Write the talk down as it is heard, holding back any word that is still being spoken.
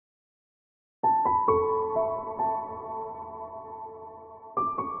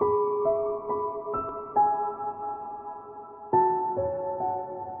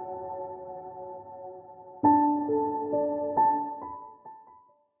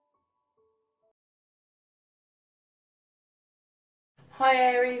Hi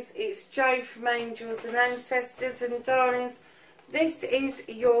Aries, it's Jo from Angels and Ancestors, and darlings, this is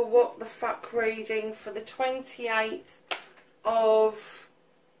your what the fuck reading for the 28th of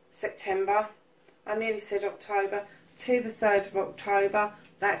September. I nearly said October, to the 3rd of October.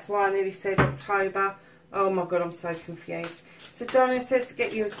 That's why I nearly said October. Oh my god, I'm so confused. So darlings, let's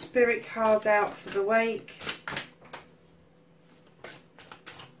get you a spirit card out for the week.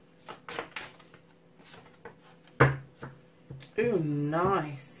 Ooh,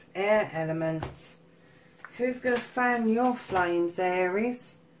 nice. Air elements. So who's going to fan your flames,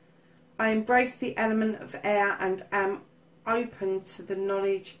 Aries? I embrace the element of air and am open to the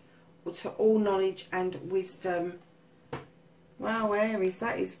knowledge, or to all knowledge and wisdom. Wow, Aries,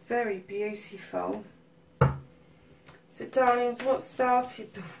 that is very beautiful. So, darlings, what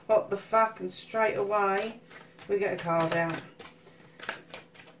started the what the fuck, and straight away we get a card out.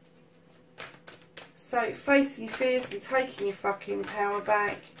 So, facing your fears and taking your fucking power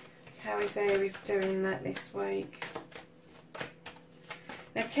back. How is Aries doing that this week?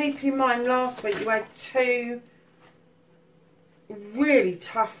 Now, keep in mind, last week you had two really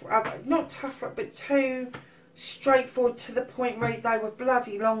tough, not tough, but two straightforward to the point read. They were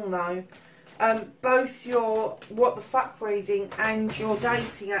bloody long though. Both your what the fuck reading and your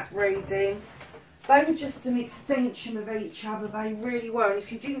dating app reading, they were just an extension of each other. They really were. And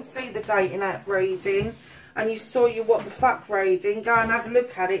if you didn't see the dating app reading and you saw your what the fuck reading, go and have a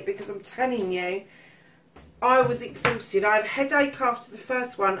look at it, because I'm telling you, I was exhausted. I had a headache after the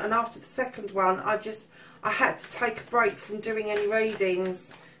first one, and after the second one I had to take a break from doing any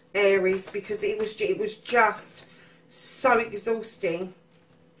readings, Aries, because it was just so exhausting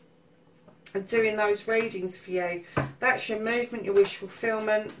doing those readings for you. That's your movement, your wish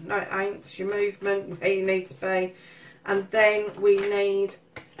fulfillment. No, it ain't. It's your movement, where you need to be. And then we need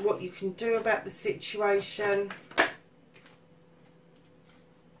what you can do about the situation.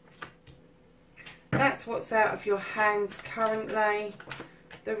 That's what's out of your hands currently.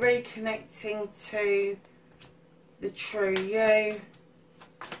 The reconnecting to the true you.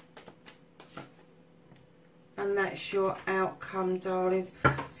 And that's your outcome, darlings.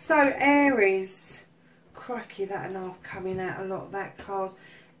 So, Aries, cracky, that and I've coming out a lot of that card.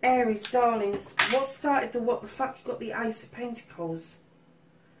 Aries, darlings, what started the what the fuck? You've got the Ace of Pentacles.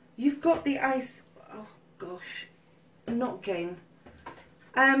 You've got the Ace. Oh gosh, not again.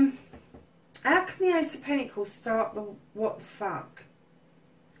 How can the Ace of Pentacles start the what the fuck?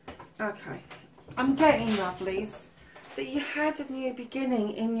 Okay, I'm getting, lovelies, that you had a new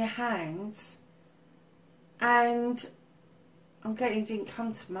beginning in your hands. And I'm getting it didn't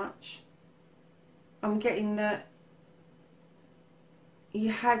come to much. I'm getting that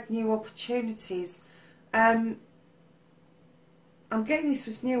you had new opportunities. I'm getting this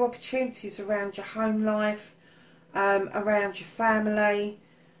was new opportunities around your home life, around your family,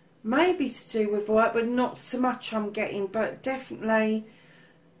 maybe to do with work, but not so much I'm getting, but definitely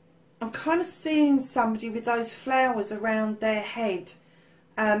I'm kind of seeing somebody with those flowers around their head.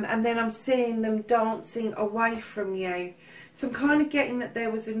 And then I'm seeing them dancing away from you. So I'm kind of getting that there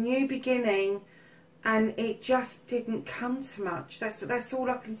was a new beginning and it just didn't come to much. That's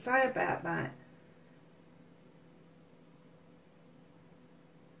all I can say about that.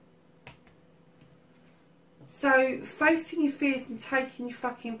 So, facing your fears and taking your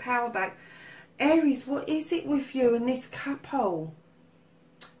fucking power back. Aries, what is it with you and this couple?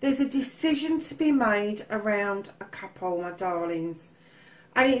 There's a decision to be made around a couple, my darlings.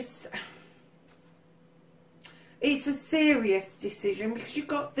 And it's a serious decision, because you've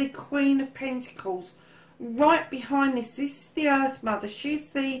got the Queen of Pentacles right behind this. This is the Earth Mother. She's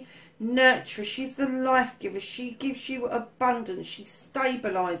the nurturer. She's the life giver. She gives you abundance. She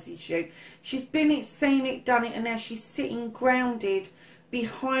stabilises you. She's been it, seen it, done it, and now she's sitting grounded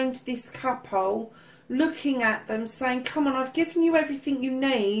behind this couple, looking at them, saying, come on, I've given you everything you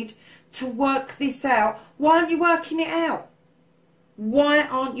need to work this out. Why aren't you working it out? Why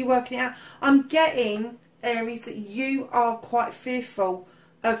aren't you working it out? I'm getting, Aries, that you are quite fearful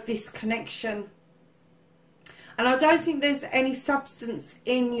of this connection. And I don't think there's any substance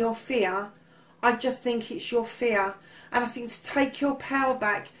in your fear. I just think it's your fear. And I think to take your power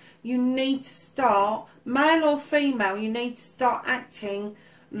back, you need to start, male or female, you need to start acting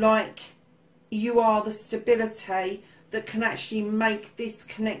like you are the stability that can actually make this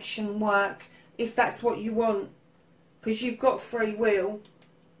connection work, if that's what you want. Because you've got free will,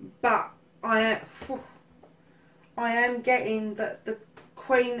 but I am getting that the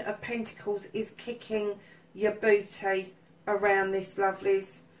Queen of Pentacles is kicking your booty around this,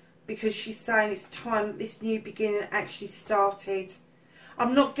 lovelies, because she's saying it's time that this new beginning actually started.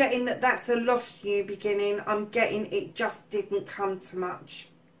 I'm not getting that that's a lost new beginning. I'm getting it just didn't come to much.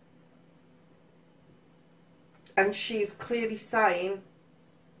 And she's clearly saying,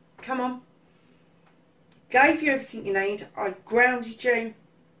 come on. Gave you everything you need. I grounded you.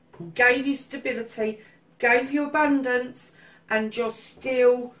 Gave you stability. Gave you abundance. And you're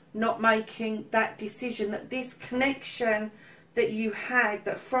still not making that decision. That this connection that you had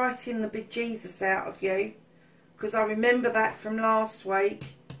that frightened the bejesus out of you, because I remember that from last week,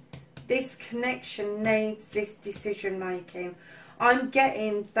 this connection needs this decision making. I'm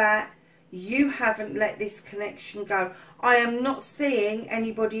getting that you haven't let this connection go. I am not seeing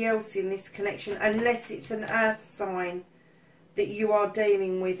anybody else in this connection unless it's an earth sign that you are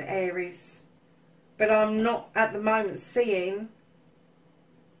dealing with, Aries. But I'm not at the moment seeing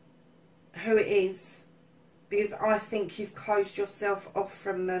who it is, because I think you've closed yourself off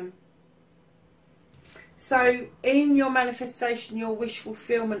from them. So in your manifestation, your wish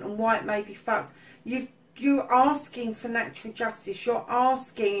fulfillment and why it may be fucked, you're asking for natural justice. You're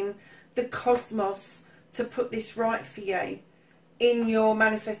asking the cosmos to put this right for you. In your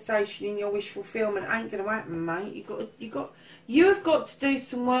manifestation, in your wish fulfillment, ain't going to happen, mate. You have got to do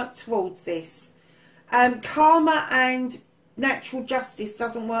some work towards this. Karma and natural justice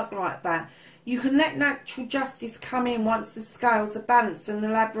doesn't work like that. You can let natural justice come in once the scales are balanced and the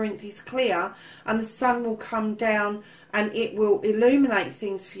labyrinth is clear, and the sun will come down and it will illuminate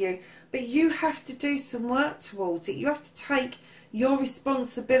things for you. But you have to do some work towards it. You have to take your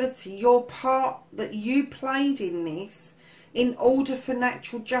responsibility, your part that you played in this, in order for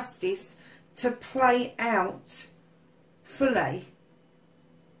natural justice to play out fully.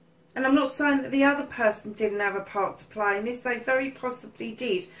 And I'm not saying that the other person didn't have a part to play in this. They very possibly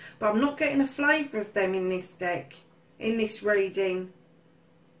did. But I'm not getting a flavour of them in this deck, in this reading.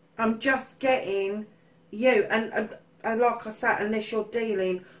 I'm just getting you. And like I said, unless you're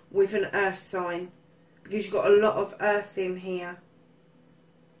dealing with an earth sign, because you've got a lot of earth in here.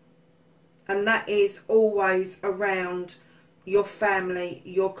 And that is always around your family,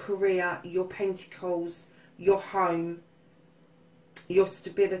 your career, your pentacles, your home, your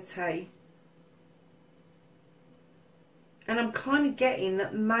stability. And I'm kind of getting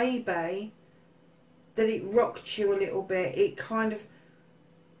that maybe that it rocked you a little bit. It kind of,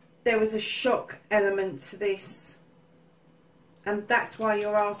 there was a shock element to this. And that's why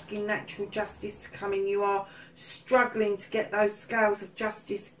you're asking natural justice to come in. You are struggling to get those scales of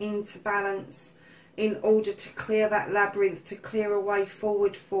justice into balance in order to clear that labyrinth, to clear a way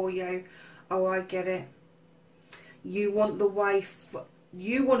forward for you. Oh, I get it. You want the way,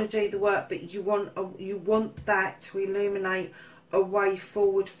 you want to do the work, but you want that to illuminate a way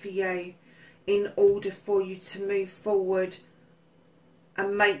forward for you in order for you to move forward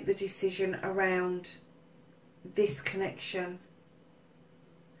and make the decision around this connection.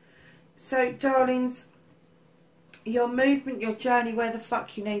 So, darlings, your movement, your journey, where the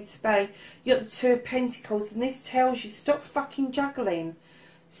fuck you need to be. You're the Two of Pentacles, and this tells you stop fucking juggling.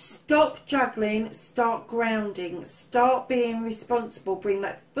 Stop juggling, start grounding, start being responsible, bring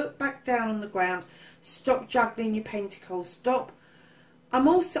that foot back down on the ground, stop juggling your pentacles, stop. I'm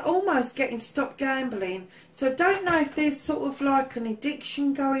also almost getting stop gambling. So I don't know if there's sort of like an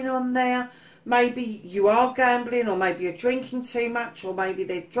addiction going on there. Maybe you are gambling, or maybe you're drinking too much, or maybe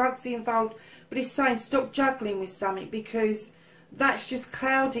there's drugs involved. But it's saying stop juggling with something, because that's just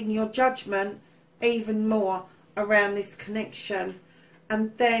clouding your judgment even more around this connection.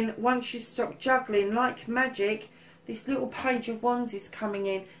 And then once you stop juggling, like magic, this little Page of Wands is coming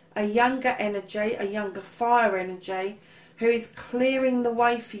in. A younger energy, a younger fire energy, who is clearing the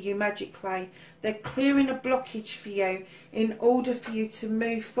way for you magically. They're clearing a blockage for you in order for you to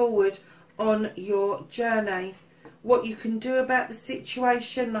move forward on your journey. What you can do about the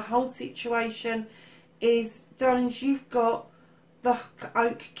situation, the whole situation, is, darlings, you've got the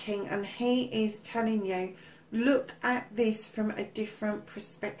Oak King, and he is telling you, look at this from a different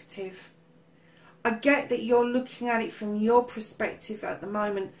perspective. I get that you're looking at it from your perspective at the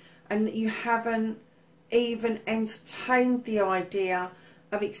moment, and that you haven't even entertained the idea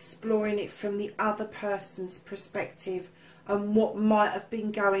of exploring it from the other person's perspective and what might have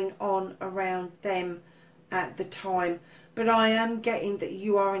been going on around them at the time. But I am getting that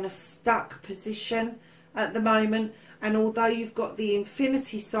you are in a stuck position at the moment, and although you've got the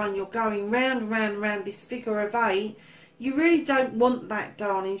infinity sign, you're going round and round and round this figure of 8, you really don't want that,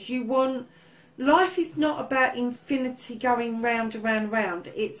 darlings. You want, life is not about infinity going round and round and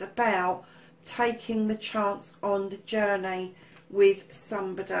round. It's about taking the chance on the journey with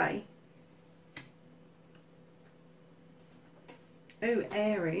somebody. Oh,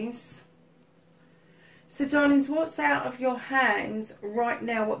 Aries. So, darlings, what's out of your hands right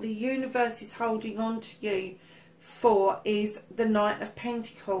now, what the universe is holding on to you for, is the Knight of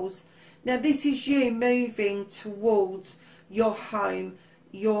Pentacles. Now, this is you moving towards your home,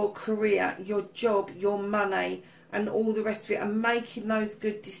 your career, your job, your money, and all the rest of it, and making those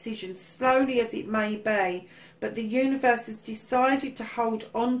good decisions, slowly as it may be. But the universe has decided to hold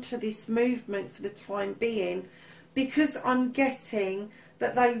on to this movement for the time being, because I'm getting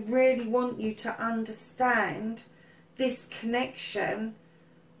that they really want you to understand this connection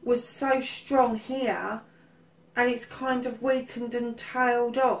was so strong here, and it's kind of weakened and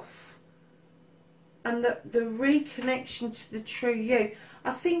tailed off. And the reconnection to the true you,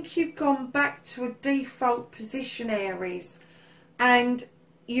 I think you've gone back to a default position, Aries, and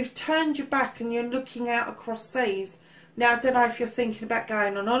you've turned your back and you're looking out across seas. Now, I don't know if you're thinking about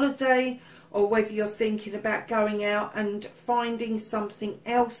going on holiday, or whether you're thinking about going out and finding something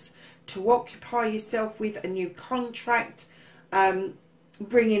else to occupy yourself with, a new contract,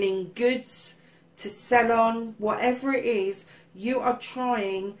 bringing in goods to sell on, whatever it is, you are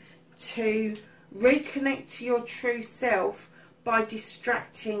trying to reconnect to your true self by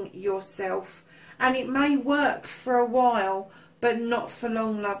distracting yourself. And it may work for a while, but not for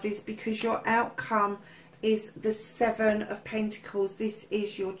long, lovelies, because your outcome is the Seven of Pentacles. This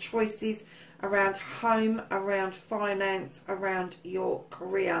is your choices around home, around finance, around your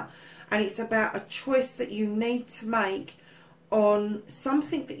career. And it's about a choice that you need to make on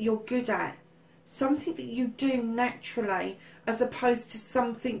something that you're good at, something that you do naturally, as opposed to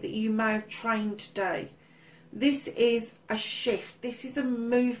something that you may have trained to do. This is a shift. This is a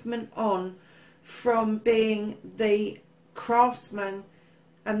movement on from being the craftsman,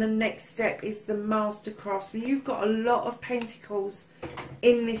 and the next step is the master craftsman. You've got a lot of pentacles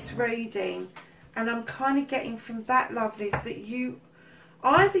in this reading, and I'm kind of getting from that, lovelies, that you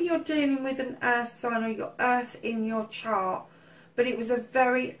either you're dealing with an earth sign or your earth in your chart, but it was a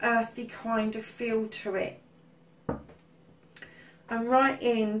very earthy kind of feel to it. And right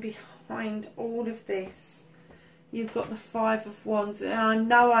in behind all of this, you've got the Five of Wands. And I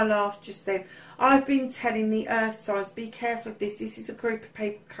know I laughed just then. I've been telling the earth signs, be careful of this. This is a group of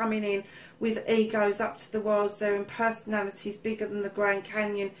people coming in with egos up to the wazoo and personalities bigger than the Grand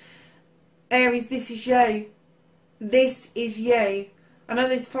Canyon. Aries, this is you. This is you. I know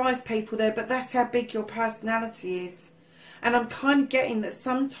there's 5 people there, but that's how big your personality is. And I'm kind of getting that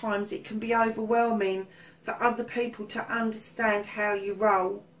sometimes it can be overwhelming for other people to understand how you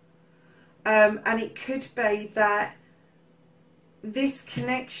roll. And it could be that this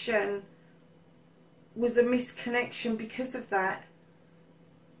connection was a misconnection because of that.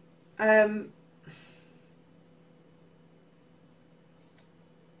 I'm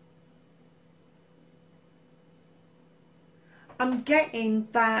getting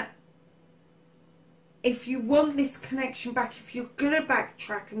that if you want this connection back, if you're going to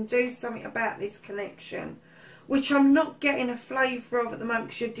backtrack and do something about this connection, which I'm not getting a flavour of at the moment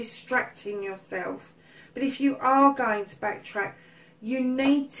because you're distracting yourself, but if you are going to backtrack, you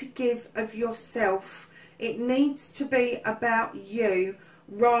need to give of yourself. It needs to be about you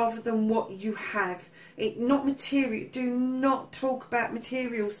rather than what you have. Not material. Do not talk about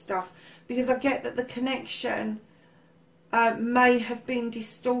material stuff, because I get that the connection may have been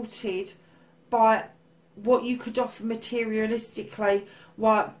distorted by what you could offer materialistically,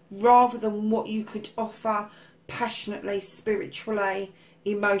 rather than what you could offer passionately, spiritually,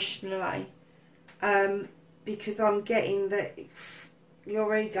 emotionally. Because I'm getting that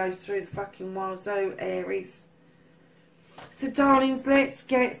your ego's through the fucking wazoo, Aries. So, darlings, let's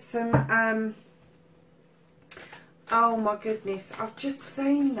get some... oh my goodness, I've just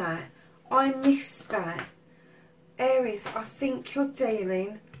seen that. I missed that. Aries, I think you're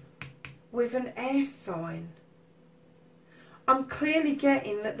dealing with an air sign. I'm clearly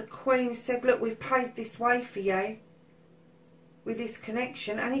getting that the Queen said, look, we've paved this way for you with this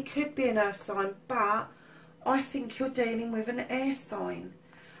connection, and it could be an earth sign, but I think you're dealing with an air sign.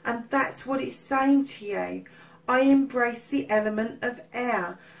 And that's what it's saying to you. I embrace the element of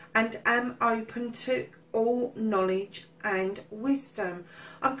air and am open to all knowledge and wisdom.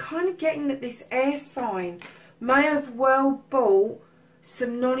 I'm kind of getting that this air sign may have well brought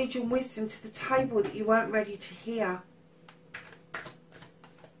some knowledge and wisdom to the table that you weren't ready to hear.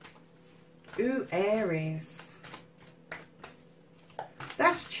 Ooh, Aries.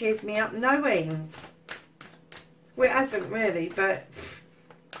 That's cheered me up no end. Well, it hasn't really, but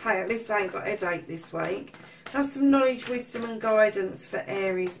hey, at least I ain't got a headache this week. Now some knowledge, wisdom and guidance for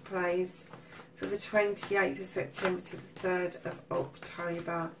Aries, please, for the 28th of September to the 3rd of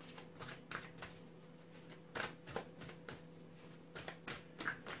October.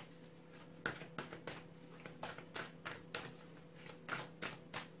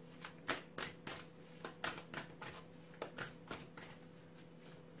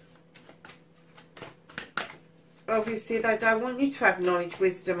 Obviously, they don't want you to have knowledge,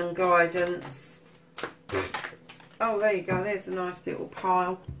 wisdom and guidance. Oh, there you go. There's a nice little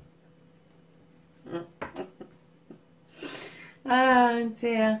pile. Oh,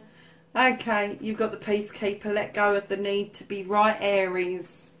 dear. Okay, you've got the Peacekeeper. Let go of the need to be right,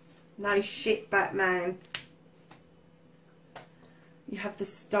 Aries. No shit, Batman. You have the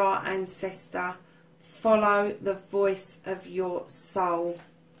Star Ancestor. Follow the voice of your soul.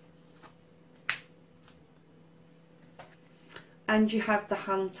 And you have the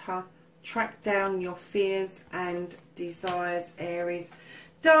Hunter. Track down your fears and desires, Aries.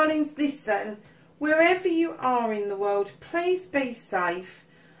 Darlings, listen. Wherever you are in the world, please be safe.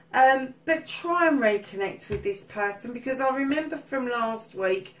 But try and reconnect with this person, because I remember from last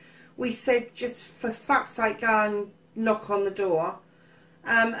week we said just for fuck's sake go and knock on the door.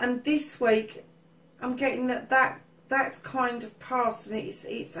 And this week I'm getting that's kind of past, and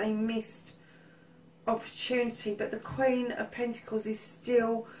it's a missed opportunity. But the Queen of Pentacles is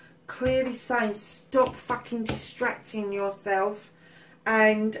still clearly saying stop fucking distracting yourself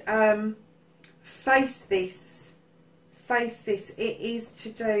and face this. Face this. It is to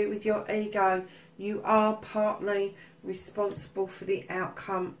do with your ego. You are partly responsible for the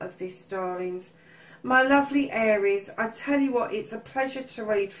outcome of this, darlings. My lovely Aries, I tell you what, it's a pleasure to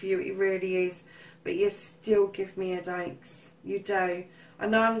read for you, it really is, but you still give me headaches. You do. I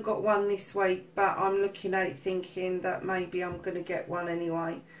know I haven't got one this week, but I'm looking at it thinking that maybe I'm going to get one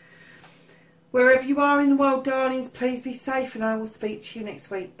anyway. Wherever you are in the world, darlings, please be safe, and I will speak to you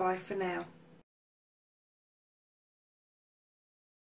next week. Bye for now.